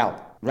was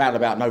out round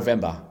about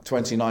November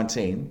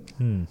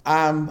 2019.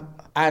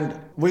 And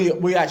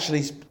we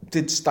actually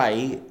did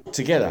stay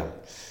together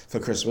for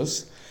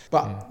Christmas.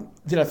 But,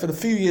 for the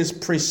few years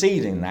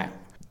preceding that,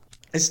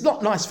 it's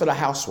not nice for the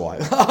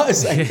housewife.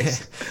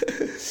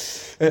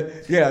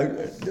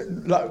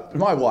 Like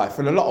my wife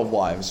and a lot of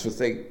wives would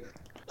think,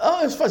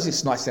 I suppose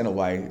it's nice in a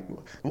way.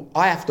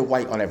 I have to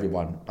wait on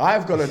everyone.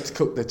 I've got to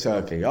cook the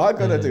turkey. I've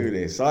got to do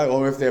this.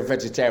 Or if they're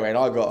vegetarian,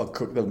 I've got to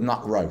cook the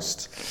nut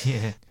roast.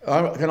 Yeah.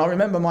 And I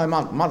remember my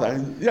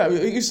mother,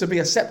 it used to be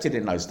accepted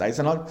in those days.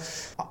 And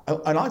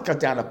I'd go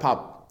down a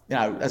pub,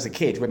 as a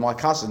kid with my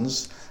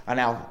cousins and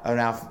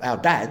our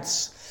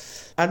dads.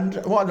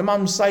 And what the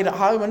mums stayed at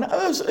home, and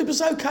it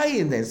was okay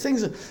in there.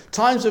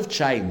 Times have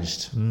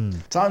changed.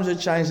 Times have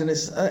changed, and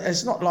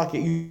it's not like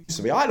it used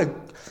to be. I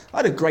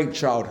had a great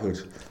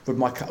childhood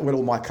with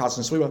all my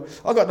cousins.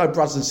 I got no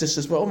brothers and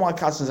sisters, but all my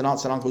cousins and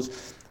aunts and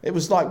uncles. It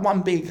was like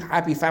one big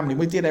happy family.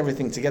 We did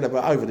everything together,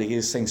 but over the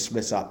years things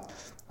split up,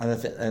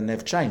 and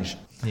they've changed.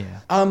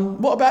 Yeah.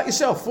 What about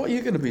yourself? What are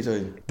you going to be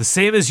doing? The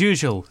same as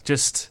usual,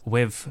 just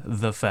with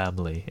the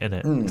family,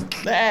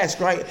 innit? Yeah, it's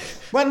great.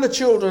 When the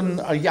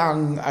children are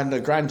young and the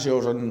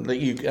grandchildren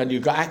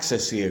you've got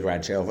access to your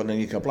grandchildren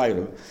and you can play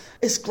with them,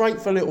 it's great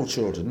for little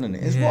children, isn't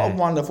it? It's what a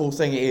wonderful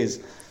thing it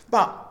is.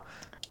 But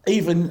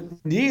even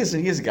years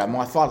and years ago,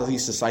 my father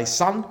used to say,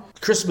 "Son,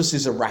 Christmas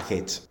is a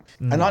racket."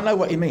 And I know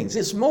what he means.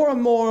 It's more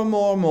and more and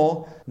more and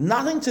more,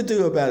 nothing to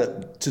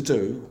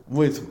do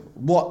with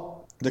what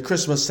the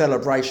Christmas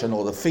celebration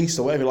or the feast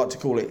or whatever you like to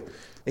call it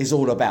is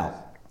all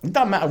about. It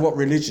doesn't matter what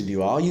religion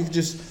you are. You could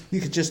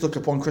just look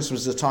upon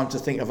Christmas as a time to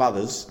think of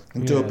others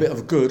and do a bit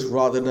of good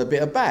rather than a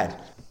bit of bad.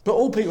 But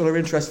all people are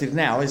interested in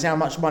now is how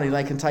much money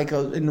they can take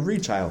in the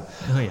retail.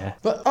 Oh, yeah.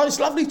 But it's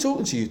lovely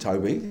talking to you,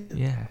 Toby.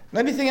 Yeah.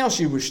 Anything else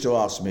you wish to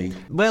ask me?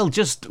 Well,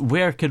 just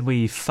where can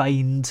we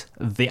find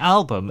the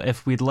album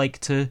if we'd like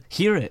to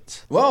hear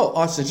it? Well,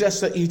 I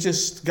suggest that you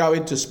just go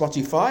into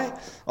Spotify.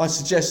 I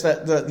suggest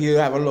that you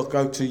have a look,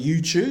 go to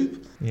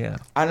YouTube. Yeah.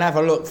 And have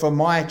a look for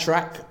my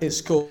track. It's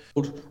called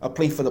A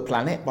Plea for the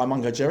Planet by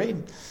Mungo Jerry.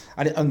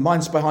 And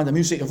mine's behind the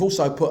music. I've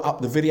also put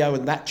up the video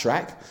and that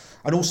track.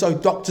 And also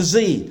Dr.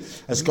 Z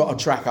has got a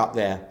track up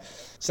there.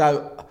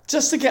 So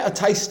just to get a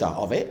taster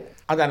of it,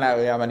 I don't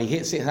know how many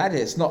hits it had.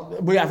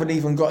 We haven't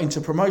even got into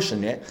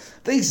promotion yet.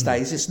 These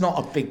days, it's not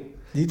a big...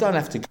 You don't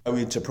have to go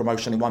into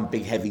promotion in one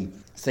big heavy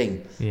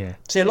thing. Yeah.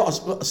 See, a lot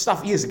of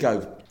stuff years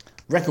ago,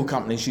 record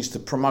companies used to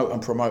promote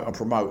and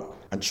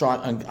try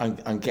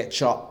and get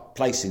chart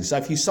placing. So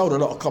if you sold a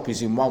lot of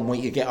copies in 1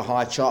 week, you get a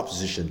higher chart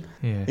position.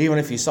 Yeah. Even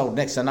if you sold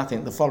next to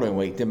nothing the following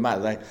week, didn't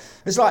matter.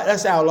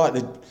 That's how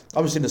I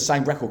was in the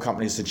same record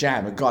company as the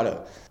Jam. A guy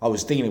that I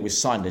was dealing with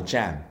signed the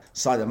Jam,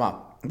 signed them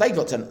up. They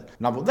got to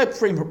number.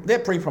 They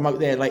pre-promote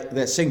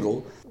their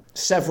single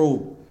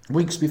several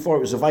weeks before it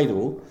was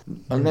available,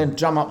 and then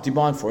drum up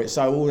demand for it.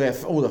 So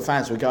all the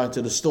fans would go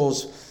into the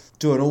stores,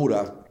 do an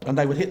order, and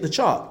they would hit the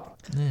chart.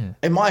 Yeah.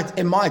 In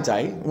my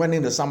day, when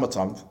in the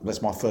summertime,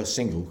 that's my first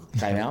single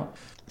came out.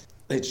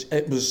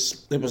 There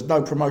was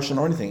no promotion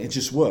or anything. It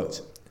just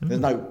worked. There's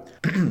no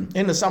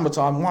in the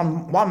summertime.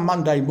 One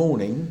Monday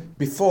morning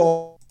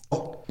before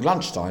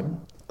lunchtime,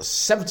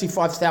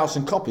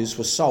 75,000 copies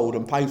were sold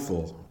and paid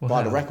for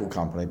by the record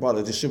company, by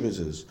the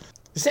distributors.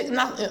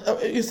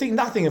 You think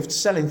nothing of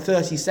selling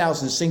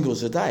 30,000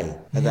 singles a day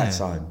at that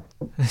time.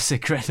 That's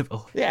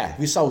incredible. Yeah, if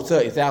you sold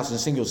 30,000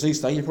 singles these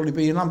days, you'd probably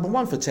be number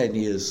one for 10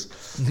 years.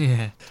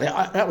 Yeah.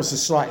 That was a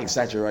slight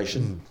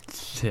exaggeration.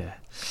 Yeah.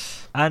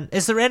 And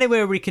is there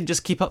anywhere we can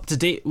just keep up to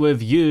date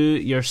with you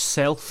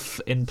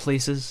yourself in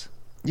places?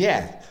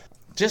 Yeah.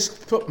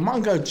 Just put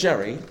Mungo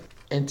Jerry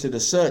into the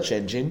search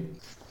engine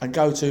and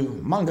go to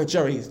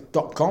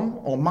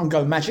mungojerry.com or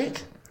Mungo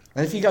Magic.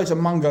 And if you go to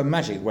Mungo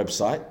Magic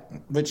website,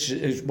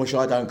 which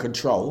I don't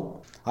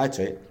control, I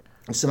do it.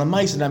 It's an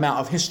amazing amount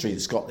of history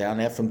that's got down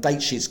there, from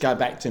date sheets go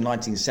back to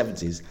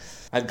 1970s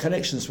and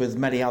connections with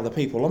many other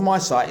people. On my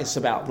site, it's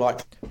about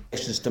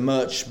connections to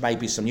merch,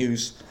 maybe some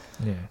news.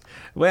 Yeah.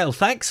 Well,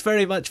 thanks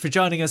very much for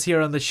joining us here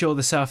on the show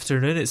this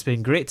afternoon. It's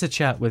been great to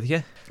chat with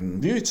you.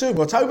 You too.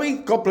 Well, Toby,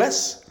 God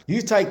bless.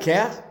 You take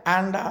care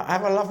and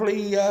have a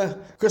lovely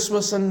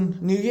Christmas and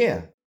New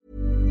Year.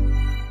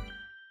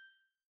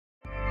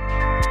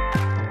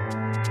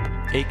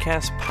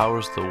 Acast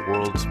powers the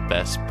world's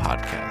best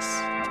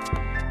podcasts.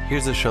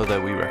 Here's a show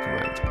that we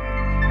recommend.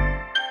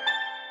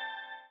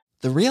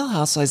 The Real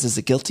Housewives is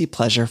a guilty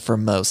pleasure for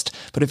most,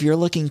 but if you're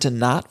looking to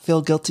not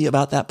feel guilty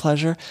about that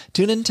pleasure,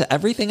 tune in to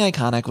Everything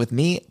Iconic with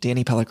me,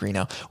 Danny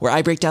Pellegrino, where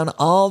I break down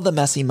all the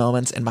messy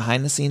moments and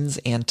behind-the-scenes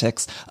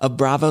antics of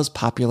Bravo's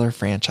popular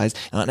franchise.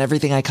 And on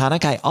Everything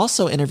Iconic, I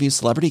also interview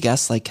celebrity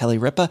guests like Kelly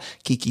Ripa,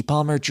 Keke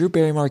Palmer, Drew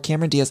Barrymore,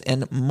 Cameron Diaz,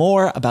 and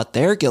more about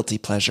their guilty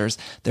pleasures,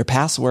 their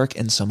past work,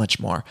 and so much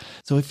more.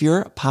 So if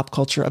you're pop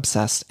culture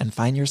obsessed and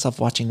find yourself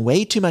watching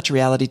way too much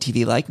reality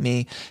TV like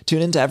me,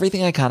 tune in to Everything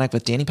Iconic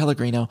with Danny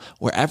Pellegrino,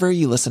 wherever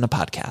you listen to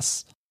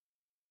podcasts.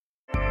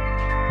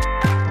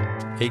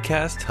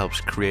 Acast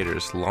helps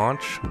creators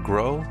launch,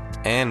 grow,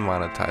 and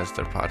monetize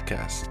their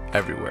podcasts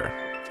everywhere.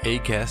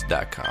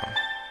 Acast.com.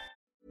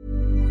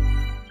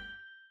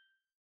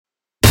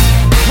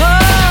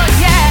 Oh,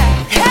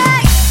 yeah.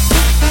 Hey!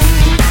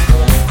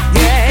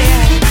 Yeah,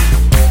 yeah.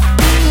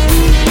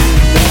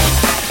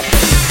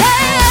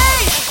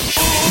 Hey!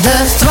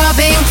 The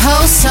throbbing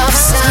pulse of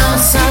sound.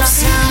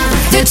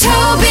 The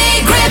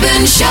Toby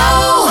Gribbon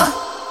Show.